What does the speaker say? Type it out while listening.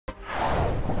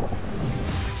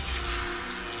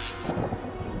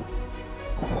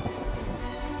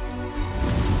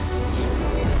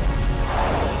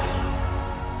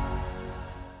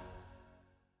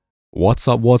What's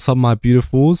up my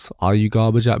beautifuls? Are you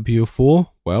garbage at BO4?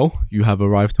 Well, you have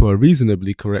arrived to a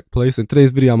reasonably correct place. In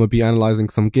today's video I'm going to be analysing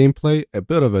some gameplay, a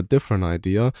bit of a different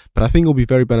idea, but I think it will be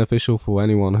very beneficial for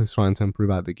anyone who's trying to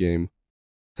improve at the game.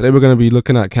 Today we're going to be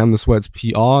looking at KamTheSweat's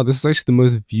PR. This is actually the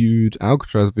most viewed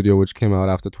Alcatraz video which came out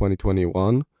after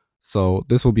 2021, so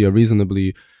this will be a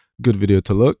reasonably good video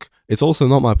to look. It's also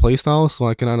not my playstyle, so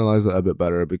I can analyse it a bit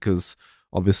better because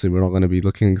obviously we're not going to be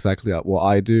looking exactly at what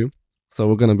I do. So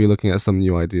we're going to be looking at some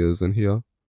new ideas in here.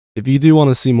 If you do want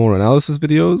to see more analysis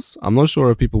videos, I'm not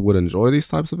sure if people would enjoy these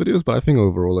types of videos, but I think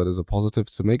overall it is a positive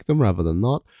to make them rather than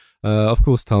not. Of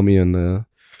course, tell me, and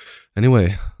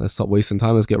anyway, let's stop wasting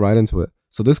time, let's get right into it.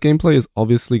 So this gameplay is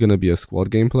obviously going to be a squad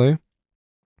gameplay.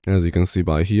 As you can see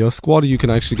by here, squad you can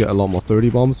actually get a lot more 30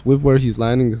 bombs. With where he's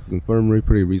landing, this is infirmary,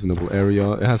 pretty reasonable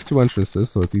area. It has 2 entrances,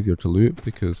 so it's easier to loot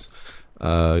because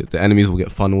the enemies will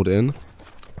get funneled in.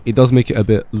 It does make it a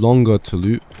bit longer to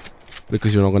loot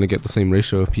because you're not going to get the same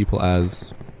ratio of people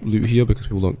as loot here because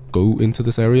people don't go into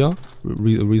this area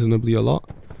reasonably a lot.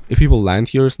 If people land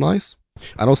here, it's nice.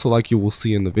 And also, like you will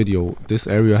see in the video, this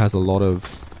area has a lot of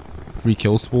free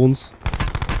kill spawns.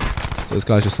 So this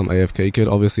guy's just some AFK kid,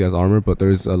 obviously has armor, but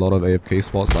there's a lot of AFK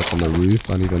spots like on the roof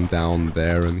and even down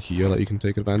there and here that you can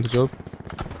take advantage of.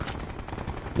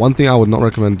 One thing I would not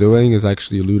recommend doing is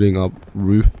actually looting up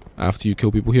roof after you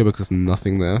kill people here because there's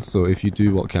nothing there. So if you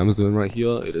do what Cam is doing right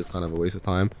here, it is kind of a waste of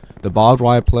time. The barbed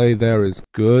wire play there is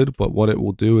good, but what it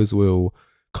will do is will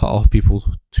cut off people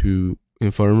to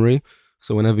infirmary.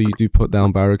 So whenever you do put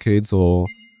down barricades or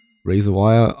razor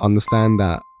wire, understand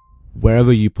that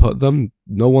wherever you put them,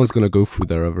 no one's going to go through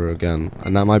there ever again.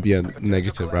 And that might be a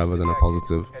negative rather than a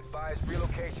positive. Advise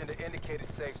relocation to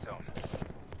indicated safe zone.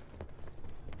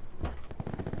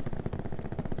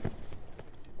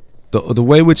 The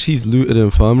way which he's looted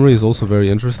infirmary is also very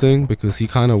interesting because he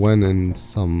kind of went in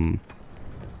some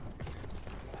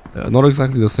not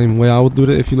exactly the same way I would loot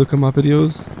it if you look at my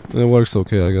videos. It works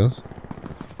okay, I guess.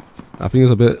 I think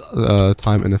it's a bit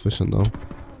time inefficient though.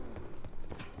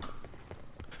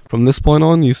 From this point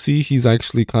on, you see he's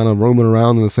actually kind of roaming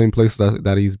around in the same place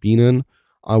that he's been in.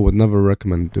 I would never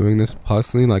recommend doing this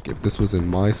personally. Like if this was in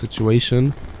my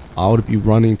situation, I would be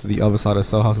running to the other side of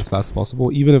cell house as fast as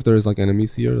possible. Even if there's like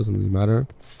enemies here, it doesn't really matter.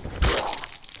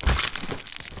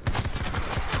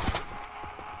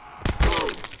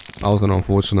 That was an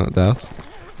unfortunate death.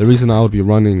 The reason I would be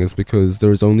running is because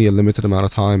there is only a limited amount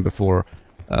of time before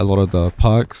a lot of the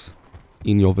perks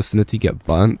in your vicinity get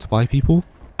burnt by people.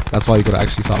 That's why you gotta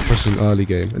actually start pushing early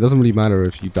game. It doesn't really matter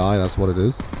if you die, that's what it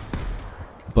is.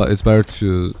 But it's better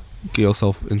to get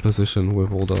yourself in position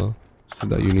with all the shit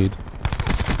that you need.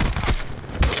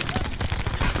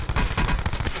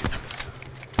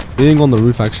 Being on the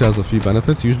roof actually has a few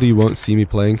benefits. Usually you won't see me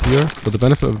playing here, but the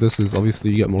benefit of this is obviously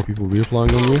you get more people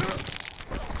reapplying on you.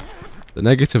 The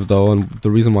negative though, and the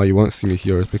reason why you won't see me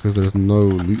here is because there's no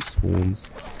loot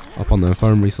spawns up on the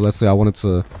infirmary. So let's say I wanted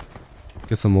to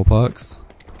get some more perks,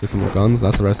 get some more guns.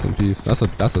 That's a rest in peace. That's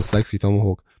a sexy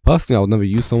tomahawk. Personally, I would never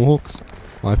use tomahawks.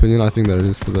 My opinion, I think that it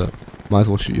is to the might as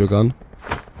well shoot your gun.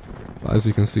 But as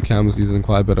you can see, Cam is using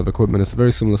quite a bit of equipment. It's a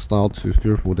very similar style to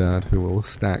Fearful Dad, who will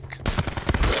stack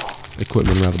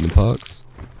equipment rather than perks.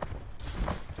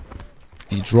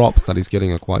 The drops that he's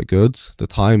getting are quite good. The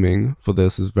timing for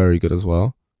this is very good as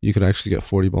well. You could actually get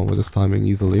 40 bomb with this timing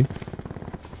easily.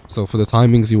 So for the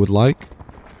timings you would like,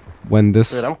 when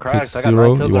this hits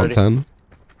 0, you want 10.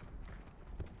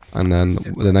 And then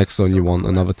the next zone you want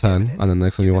another 10, and then the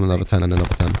next zone you want another 10 and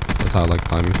another 10. That's how like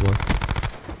timings work.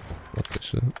 Fuck this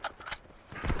shit.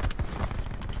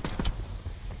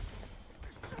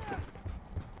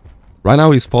 Right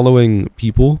now he's following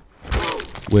people,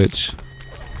 which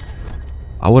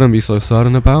I wouldn't be so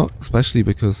certain about, especially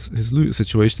because his loot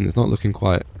situation is not looking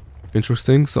quite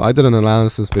interesting. So I did an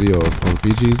analysis video on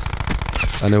Fiji's,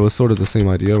 and it was sort of the same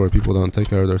idea where people don't take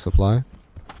care of their supply.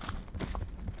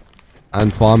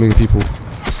 And farming people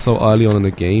so early on in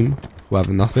the game who have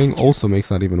nothing also makes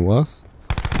that even worse.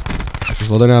 Because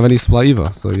well, they don't have any supply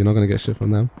either, so you're not going to get shit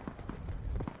from them.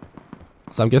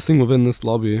 So I'm guessing within this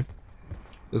lobby,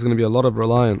 there's going to be a lot of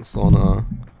reliance on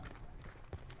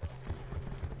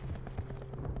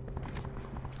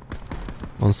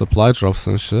supply drops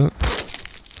and shit.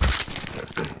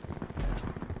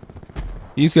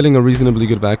 He's getting a reasonably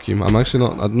good vacuum. I'm actually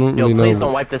not, I don't really know. Please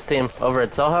don't wipe this team over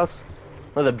at Cell House.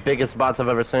 One of the biggest bots I've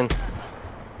ever seen.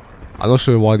 I'm not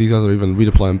sure why these guys are even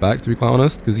redeploying back, to be quite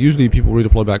honest, because usually people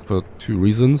redeploy back for 2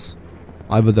 reasons.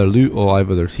 Either their loot or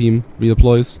either their team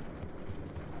redeploys.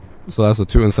 So that's the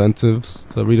 2 incentives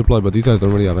to redeploy, but these guys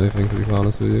don't really have anything, to be quite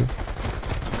honest with you.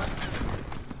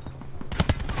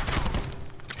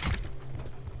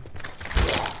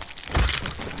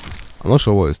 I'm not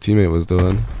sure what his teammate was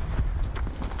doing.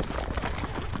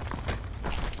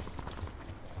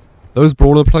 Those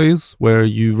brawler plays where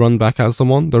you run back at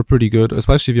someone, they're pretty good,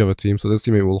 especially if you have a team, so this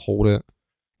teammate will hold it.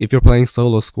 If you're playing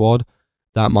solo squad,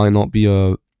 that might not be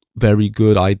a very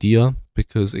good idea,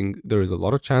 because there is a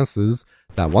lot of chances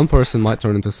that one person might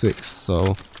turn into 6,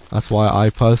 so that's why I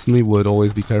personally would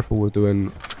always be careful with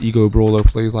doing ego brawler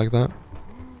plays like that.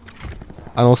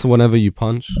 And also whenever you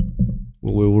punch,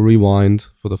 we'll rewind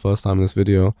for the first time in this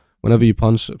video, whenever you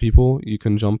punch people, you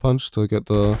can jump punch to get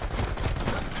the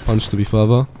punch to be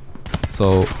further.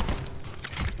 So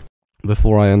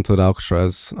before I entered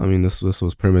Alcatraz, I mean this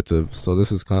was primitive, so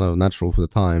this is kind of natural for the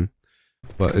time,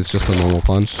 but it's just a normal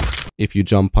punch. If you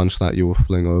jump punch that, you will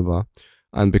fling over.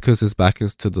 And because his back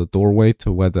is to the doorway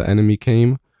to where the enemy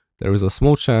came, there is a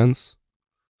small chance,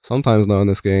 sometimes now in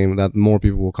this game, that more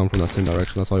people will come from that same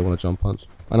direction. That's why you want to jump punch.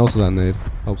 And also that nade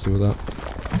helps you with that.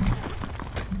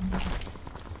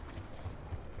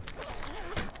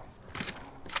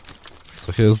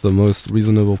 So here's the most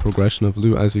reasonable progression of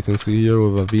loot, as you can see here,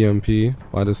 with a VMP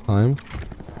by this time.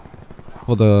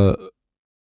 For the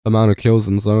amount of kills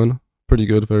in zone, pretty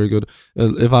good, very good.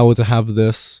 If I were to have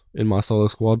this in my solo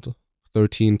squad,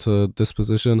 13 to this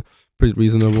position, pretty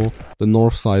reasonable. The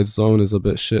north side zone is a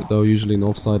bit shit though. Usually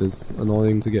north side is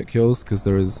annoying to get kills because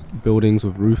there is buildings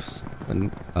with roofs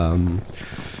and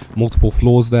multiple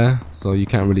floors there, so you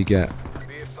can't really get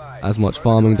as much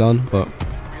farming done, but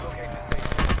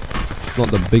it's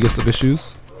not the biggest of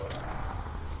issues.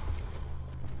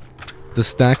 The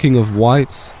stacking of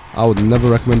whites, I would never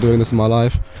recommend doing this in my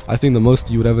life. I think the most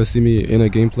you would ever see me in a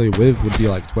gameplay with would be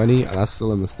like 20, and that's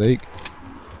still a mistake.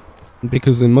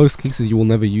 Because in most cases you will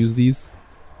never use these,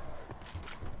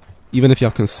 even if you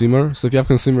have consumer. So if you have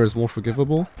consumer, it's more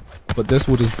forgivable, but this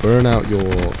will just burn out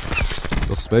your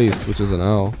space, which is an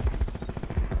L.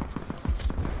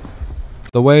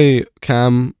 The way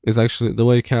Cam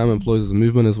employs his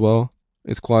movement as well,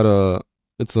 it's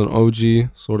an OG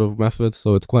sort of method,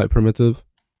 so it's quite primitive.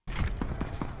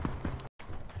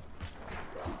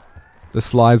 The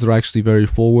slides are actually very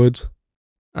forward,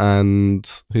 and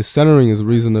his centering is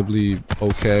reasonably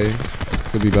okay.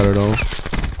 Could be better though.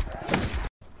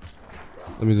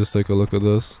 Let me just take a look at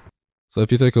this. So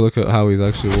if you take a look at how he's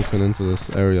actually walking into this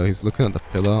area, he's looking at the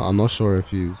pillar. I'm not sure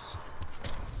if he's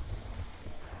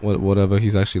whatever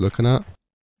he's actually looking at,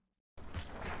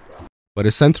 but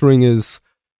his centering is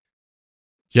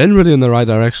generally in the right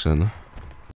direction,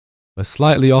 but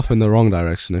slightly off in the wrong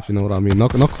direction, if you know what I mean.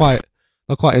 Not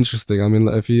quite interesting. I mean,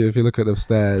 if you look at the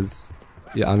stairs,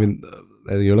 yeah, I mean,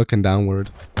 you're looking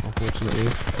downward, unfortunately.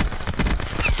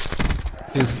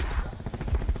 His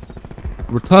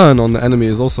return on the enemy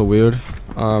is also weird.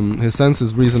 His sense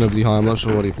is reasonably high. I'm not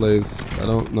sure what he plays. I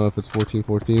don't know if it's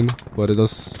 14-14, but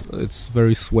it's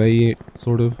very sway,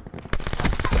 sort of.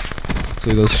 So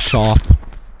he does sharp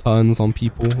turns on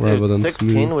people rather than 16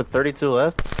 smooth. with 32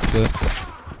 left? Yeah.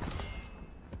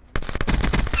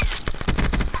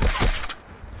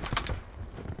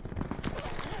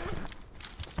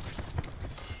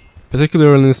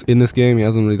 Particularly in this game, he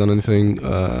hasn't really done anything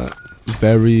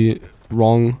very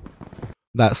wrong.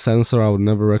 That sensor I would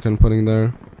never recommend putting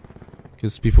there,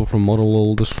 because people from model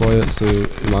will destroy it, so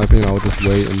in my opinion I would just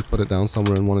wait and put it down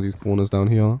somewhere in one of these corners down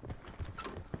here.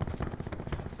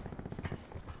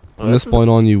 From this point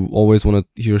on, you always want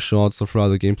to hear shots, so throughout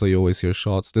the gameplay you always hear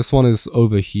shots. This one is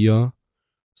over here,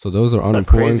 so those are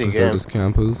unimportant because they're just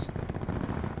campers.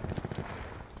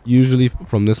 Usually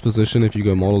from this position, if you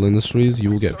go model industries,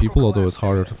 you will get people, although it's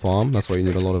harder to farm. That's why you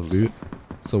need a lot of loot.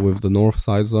 So with the north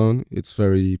side zone, it's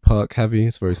very perk heavy,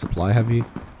 it's very supply heavy.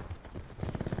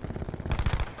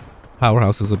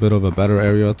 Powerhouse is a bit of a better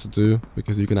area to do,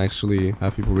 because you can actually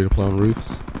have people redeploy on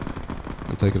roofs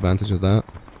and take advantage of that.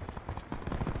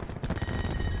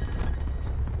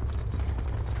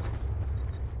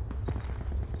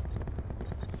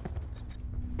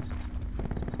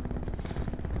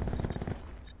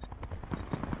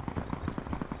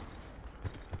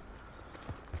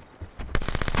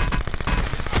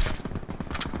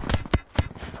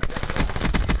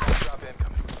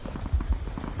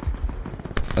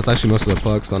 That's actually most of the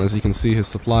perks done. As you can see, his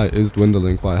supply is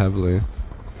dwindling quite heavily.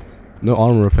 No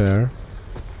armor repair.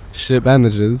 Shit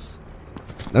bandages.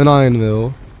 No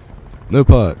 9mm. No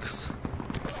perks.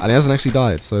 And he hasn't actually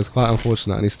died, so it's quite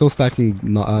unfortunate. And he's still stacking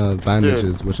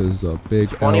bandages, dude, which is a big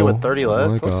 20 L. with 30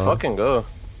 left. Oh, let's fucking go.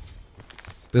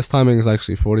 This timing is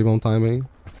actually 40 bomb timing.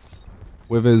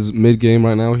 With his mid game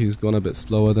right now, he's gone a bit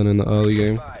slower than in the early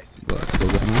game, but still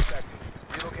getting it.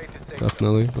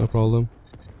 Definitely, no problem.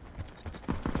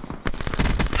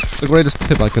 The greatest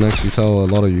tip I can actually tell a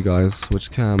lot of you guys, which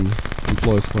Cam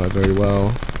employs quite very well.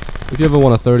 If you ever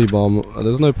want a 30 bomb,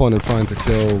 there's no point in trying to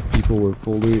kill people with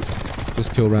full loot.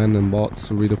 Just kill random bots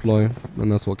who redeploy,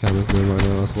 and that's what Cam is doing right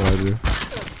now. That's what I do.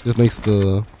 It just makes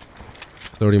the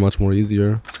 30 much more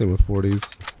easier. Same with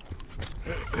 40s.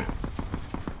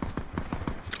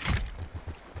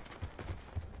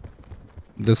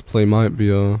 This play might be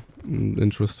a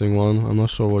interesting one. I'm not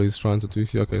sure what he's trying to do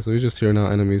here. Okay, so he's just hearing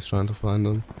out enemies trying to find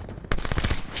them.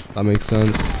 That makes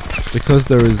sense. Because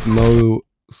there is no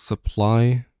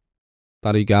supply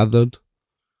that he gathered,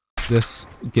 this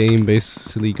game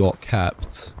basically got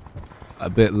capped a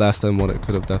bit less than what it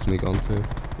could have definitely gone to.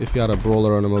 If you had a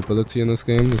brawler and a mobility in this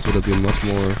game, this would have been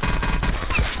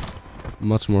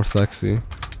much more sexy.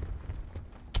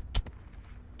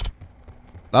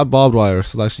 That barbed wire is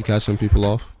still actually catching people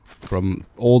off from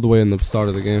all the way in the start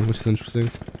of the game, which is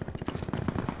interesting.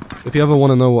 If you ever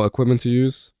want to know what equipment to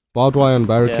use, barbed wire and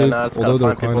barricades, although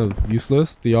they're kind of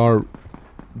useless, they are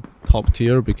top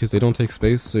tier because they don't take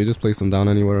space, so you just place them down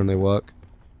anywhere and they work.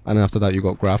 And after that you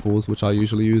got grapples, which I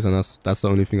usually use, and that's the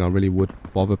only thing I really would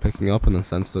bother picking up, and then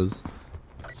sensors.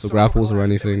 So grapples or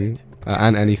anything,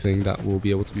 and anything that will be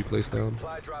able to be placed down.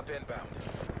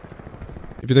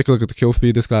 If you take a look at the kill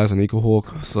feed, this guy has an Eagle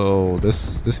Hawk, so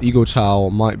this Eagle Chow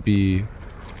might be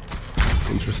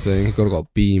interesting. He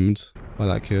got beamed by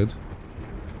that kid.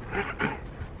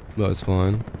 But it's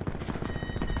fine.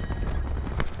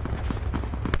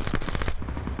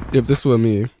 If this were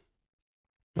me,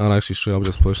 I'd actually straight up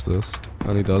just push this.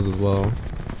 And he does as well.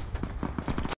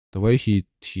 The way he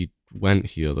went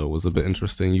here though was a bit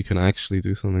interesting. You can actually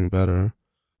do something better.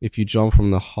 If you jump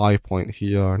from the high point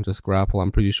here and just grapple,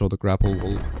 I'm pretty sure the grapple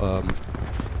will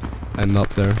end up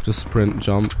there. Just sprint,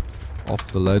 jump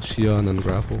off the ledge here and then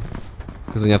grapple.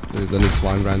 Because then you have to then it's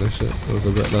flying around and shit. It was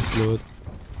a bit less fluid.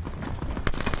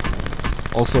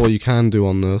 Also, what you can do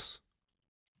on this,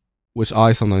 which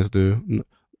I sometimes do,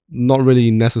 not really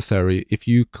necessary. If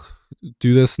you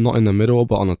do this not in the middle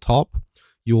but on the top,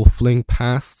 you'll fling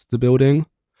past the building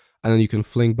and then you can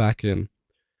fling back in.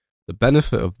 The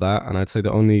benefit of that, and I'd say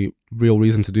the only real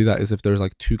reason to do that, is if there's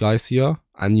like two guys here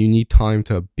and you need time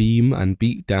to beam and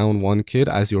beat down one kid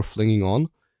as you're flinging on,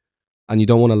 and you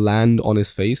don't want to land on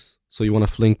his face, so you want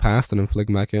to fling past and then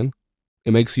fling back in.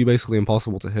 It makes you basically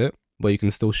impossible to hit, but you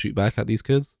can still shoot back at these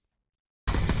kids.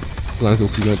 Sometimes you'll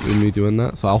see me doing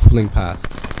that, so I'll fling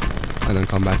past and then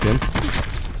come back in.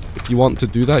 If you want to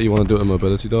do that, you want to do it in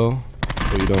mobility though,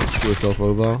 so you don't screw yourself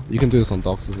over. You can do this on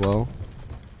docks as well.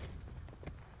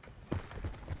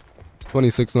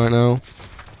 26 right now.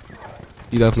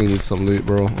 He definitely needs some loot,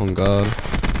 bro. On guard.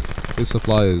 His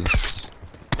supply is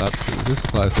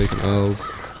taking L's.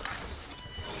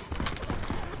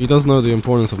 He does know the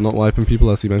importance of not wiping people,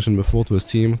 as he mentioned before, to his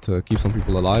team to keep some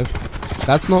people alive.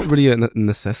 That's not really a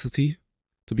necessity,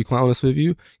 to be quite honest with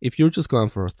you. If you're just going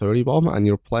for a 30 bomb and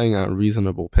you're playing at a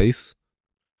reasonable pace,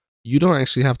 you don't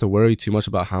actually have to worry too much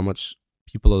about how much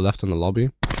people are left in the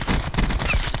lobby.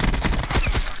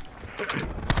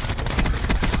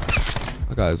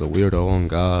 That guy is a weirdo, on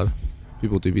God.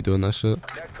 People do be doing that shit.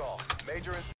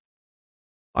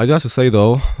 I do have to say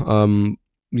though,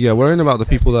 yeah, worrying about the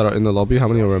people that are in the lobby, how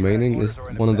many are remaining, is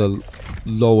one of the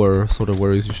lower sort of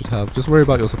worries you should have. Just worry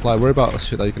about your supply, worry about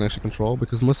shit that you can actually control,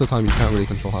 because most of the time you can't really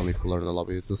control how many people are in the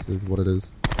lobby. It just is what it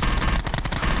is.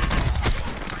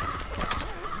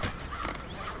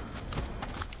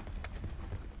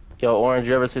 Yo, Orange,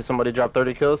 you ever see somebody drop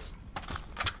 30 kills?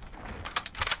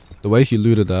 The way he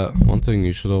looted that, one thing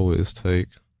you should always take,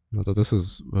 that this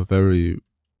is a very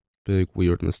big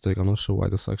weird mistake. I'm not sure why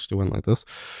this actually went like this.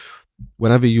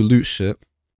 Whenever you loot shit,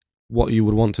 what you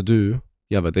would want to do,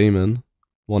 you have a Daemon,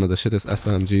 one of the shittest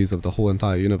SMGs of the whole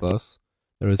entire universe.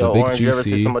 There is a big Orange,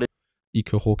 juicy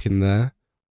Eco Hawk in there.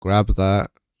 Grab that,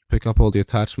 pick up all the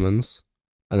attachments,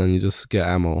 and then you just get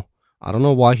ammo. I don't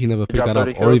know why he never picked that up,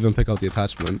 or even pick up the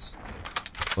attachments.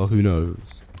 Well, who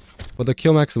knows. For the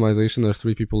kill maximization, there's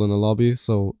 3 people in the lobby,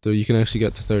 so you can actually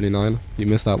get to 39. You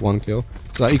missed that 1 kill.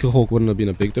 So that Eco Hawk wouldn't have been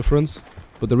a big difference.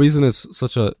 But the reason it's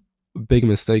such a big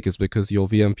mistake is because your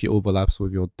VMP overlaps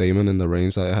with your Daemon in the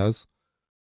range that it has.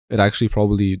 It actually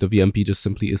probably, the VMP just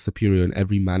simply is superior in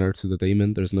every manner to the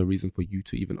Daemon. There's no reason for you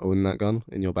to even own that gun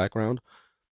in your background.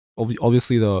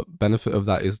 Obviously, the benefit of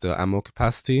that is the ammo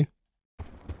capacity,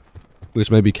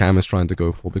 which maybe Cam is trying to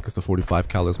go for, because the 45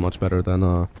 cal is much better than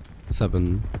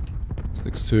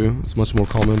 7.62. It's much more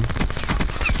common.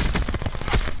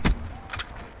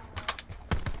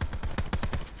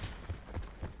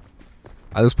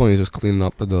 At this point, he's just cleaning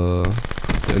up the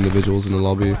individuals in the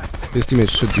lobby. His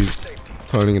teammates should be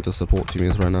turning into support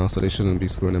teammates right now, so they shouldn't be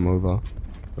screwing him over.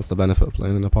 That's the benefit of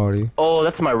playing in a party. Oh,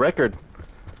 that's my record.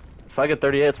 If I get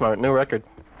 38, it's my new record.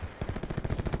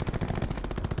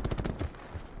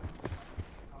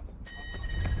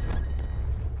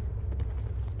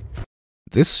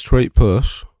 This straight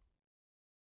push.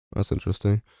 That's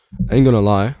interesting. Ain't gonna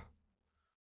lie.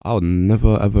 I would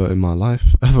never ever in my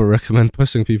life ever recommend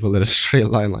pushing people in a straight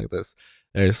line like this.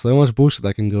 There's so much bullshit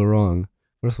that can go wrong.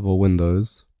 First of all,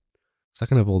 windows.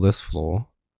 Second of all, this floor.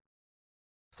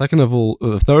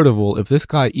 Third of all, if this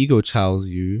guy ego chows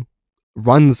you,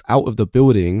 runs out of the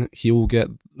building, he will get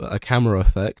a camera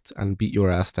effect and beat your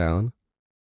ass down.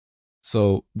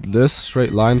 So this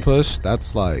straight line push,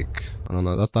 that's like, I don't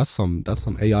know, that's some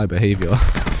AI behavior.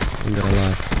 I'm gonna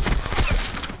lie.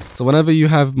 So whenever you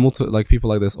have people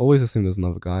like this, always assume there's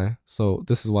another guy. So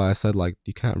this is why I said like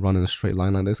you can't run in a straight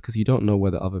line like this because you don't know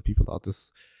where the other people are.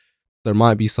 There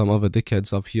might be some other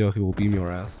dickheads up here who will beam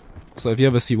your ass. So if you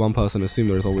ever see one person, assume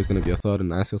there is always going to be a third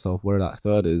and ask yourself where that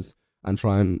third is and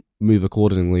try and move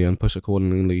accordingly and push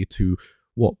accordingly to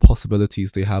what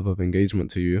possibilities they have of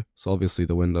engagement to you. So obviously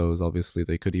the windows, obviously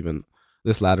they could even,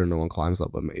 this ladder no one climbs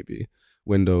up, but maybe.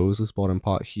 Windows, this bottom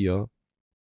part here.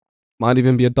 Might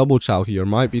even be a double chow here,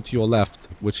 might be to your left,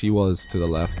 which he was to the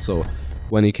left. So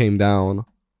when he came down,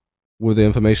 with the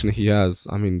information he has,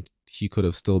 I mean, he could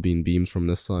have still been beamed from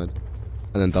this side.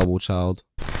 And then double chowed.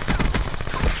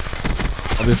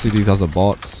 Obviously these guys are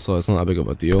bots, so it's not that big of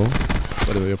a deal.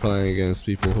 But if you're playing against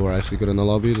people who are actually good in the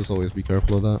lobby, just always be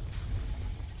careful of that.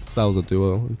 That was a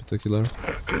duo in particular.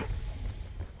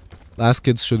 Last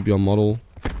kids should be on model.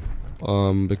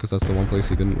 Because that's the one place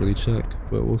he didn't really check,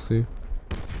 but we'll see.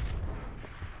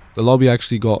 The lobby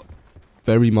actually got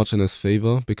very much in his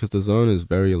favor because the zone is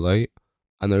very late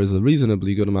and there is a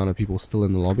reasonably good amount of people still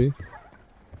in the lobby.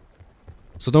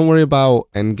 So don't worry about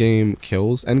endgame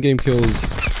kills. Endgame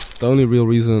kills, the only real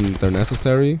reason they're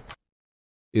necessary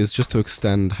is just to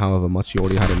extend however much you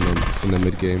already had in the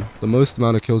mid game. The most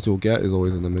amount of kills you'll get is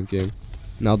always in the mid game.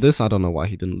 Now this, I don't know why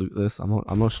he didn't loot this.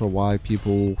 I'm not sure why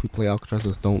people who play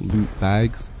Alcatraz don't loot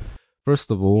bags. First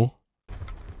of all,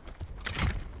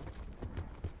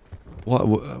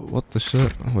 what the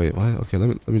shit? Oh, wait, why? Okay,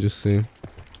 let me just see.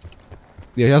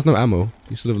 Yeah, he has no ammo.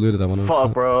 You should have looted that one.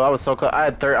 Fuck, bro, I was so close.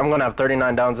 I'm gonna have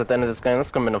 39 downs at the end of this game. That's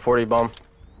gonna be a 40 bomb.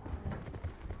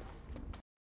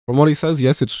 From what he says,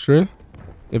 yes, it's true.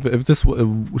 If this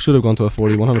should have gone to a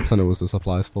 40, 100% it was the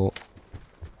supply's fault.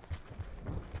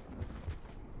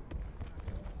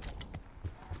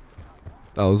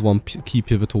 That was one key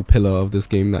pivotal pillar of this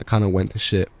game that kind of went to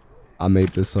shit. I made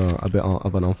this a bit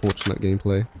of an unfortunate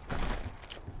gameplay.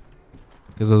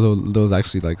 Because there was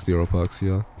actually like 0 perks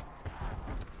here.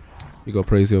 You got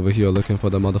Crazy over here looking for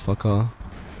the motherfucker.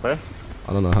 Where?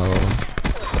 I don't know how.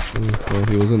 Well,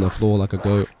 he was in the floor like a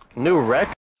goat. New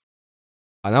wreck?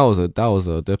 And that was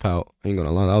a dip out. Ain't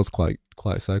gonna lie, that was quite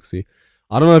sexy.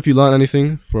 I don't know if you learned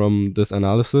anything from this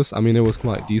analysis. I mean, it was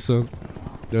quite decent.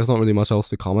 There's not really much else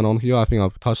to comment on here. I think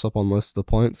I've touched up on most of the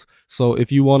points. So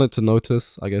if you wanted to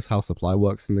notice, I guess, how supply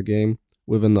works in the game,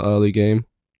 within the early game,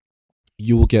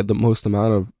 you will get the most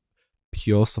amount of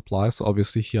pure supply. So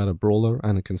obviously he had a brawler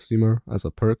and a consumer as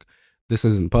a perk. This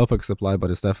isn't perfect supply, but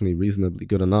it's definitely reasonably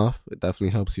good enough. It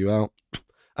definitely helps you out.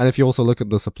 And if you also look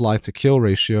at the supply to kill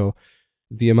ratio,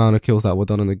 the amount of kills that were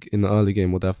done in the early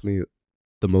game were definitely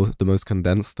the most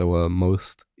condensed. There were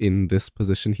most in this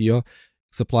position here.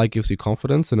 Supply gives you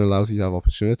confidence and allows you to have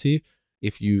opportunity.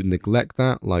 If you neglect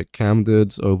that, like Cam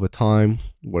did over time,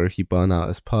 where he burned out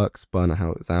his perks, burned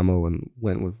out his ammo, and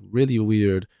went with really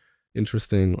weird,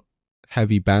 interesting,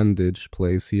 heavy bandage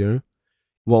plays here,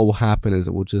 what will happen is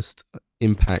it will just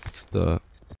impact the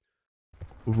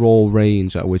raw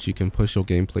range at which you can push your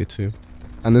gameplay to.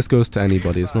 And this goes to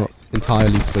anybody. It's not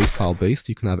entirely playstyle based.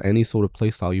 You can have any sort of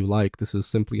playstyle you like. This is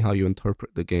simply how you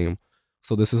interpret the game.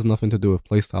 So this has nothing to do with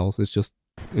playstyles. It's just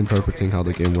interpreting how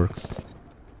the game works.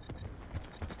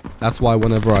 That's why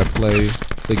whenever I play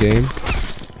the game,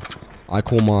 I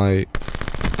call my...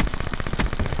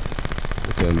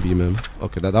 Okay, and beam him.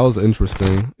 Okay, that was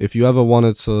interesting. If you ever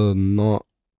wanted to not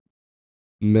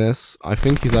miss, I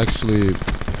think he's actually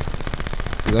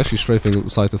strafing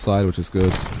side to side, which is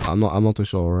good. I'm not too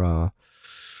sure.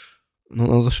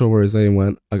 Not too sure where his aim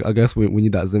went. I guess we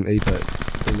need that Zim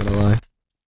Apex. I'm gonna lie.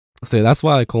 So that's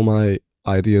why I call my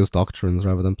ideas doctrines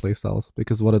rather than playstyles,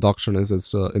 because what a doctrine is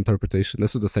interpretation.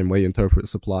 This is the same way you interpret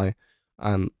supply,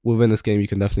 and within this game you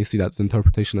can definitely see that the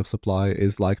interpretation of supply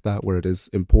is like that, where it is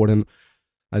important,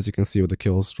 as you can see with the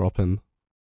kills dropping,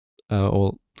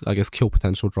 or I guess kill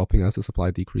potential dropping as the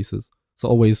supply decreases. So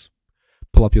always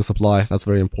pull up your supply. That's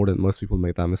very important. Most people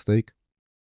make that mistake.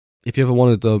 If you ever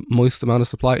wanted the most amount of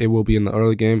supply, it will be in the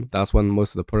early game. That's when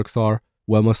most of the perks are.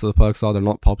 Where most of the perks are, they're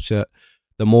not popped yet.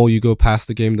 The more you go past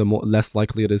the game, the less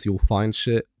likely it is you'll find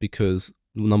shit, because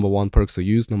number 1, perks are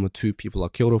used. Number 2, people are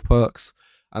killed with perks.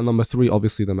 And number 3,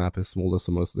 obviously the map is smaller,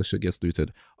 so most of the shit gets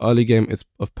looted. Early game is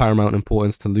of paramount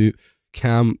importance to loot.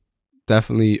 Cam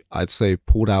definitely, I'd say,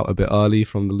 pulled out a bit early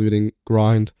from the looting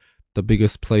grind. The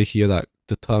biggest play here that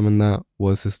determined that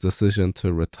was his decision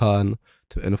to return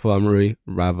to infirmary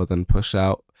rather than push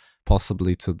out,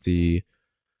 possibly to the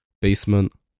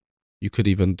basement. You could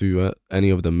even do any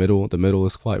of the middle. The middle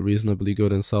is quite reasonably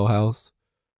good in Cell House.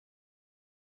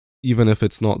 Even if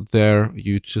it's not there,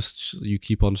 you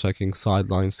keep on checking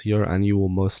sidelines here, and you will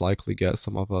most likely get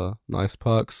some other nice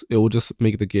perks. It will just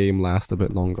make the game last a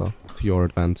bit longer to your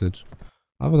advantage.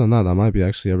 Other than that, that might be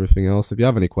actually everything else. If you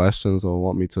have any questions or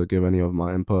want me to give any of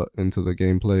my input into the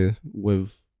gameplay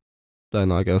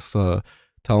then I guess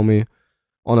tell me.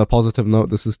 On a positive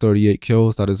note, this is 38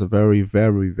 kills. That is a very,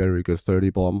 very, very good 30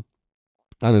 bomb.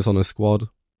 And it's on a squad,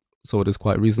 so it is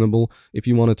quite reasonable. If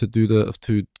you wanted to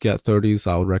get 30s,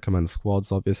 I would recommend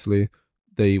squads, obviously.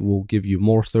 They will give you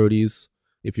more 30s.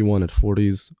 If you wanted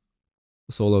 40s,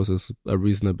 solos is a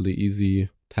reasonably easy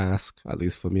task, at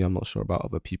least for me. I'm not sure about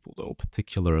other people though,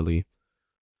 particularly.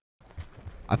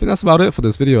 I think that's about it for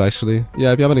this video, actually.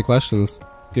 Yeah, if you have any questions,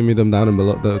 give me them down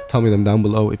below. Tell me them down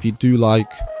below. If you do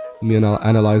like me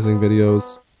analyzing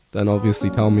videos, then obviously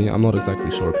tell me. I'm not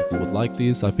exactly sure if people would like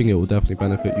these. I think it will definitely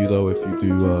benefit you though if you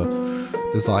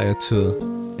do desire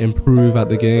to improve at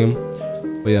the game.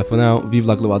 But yeah, for now, vive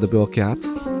la gloire de BO4,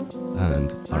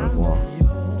 and au revoir.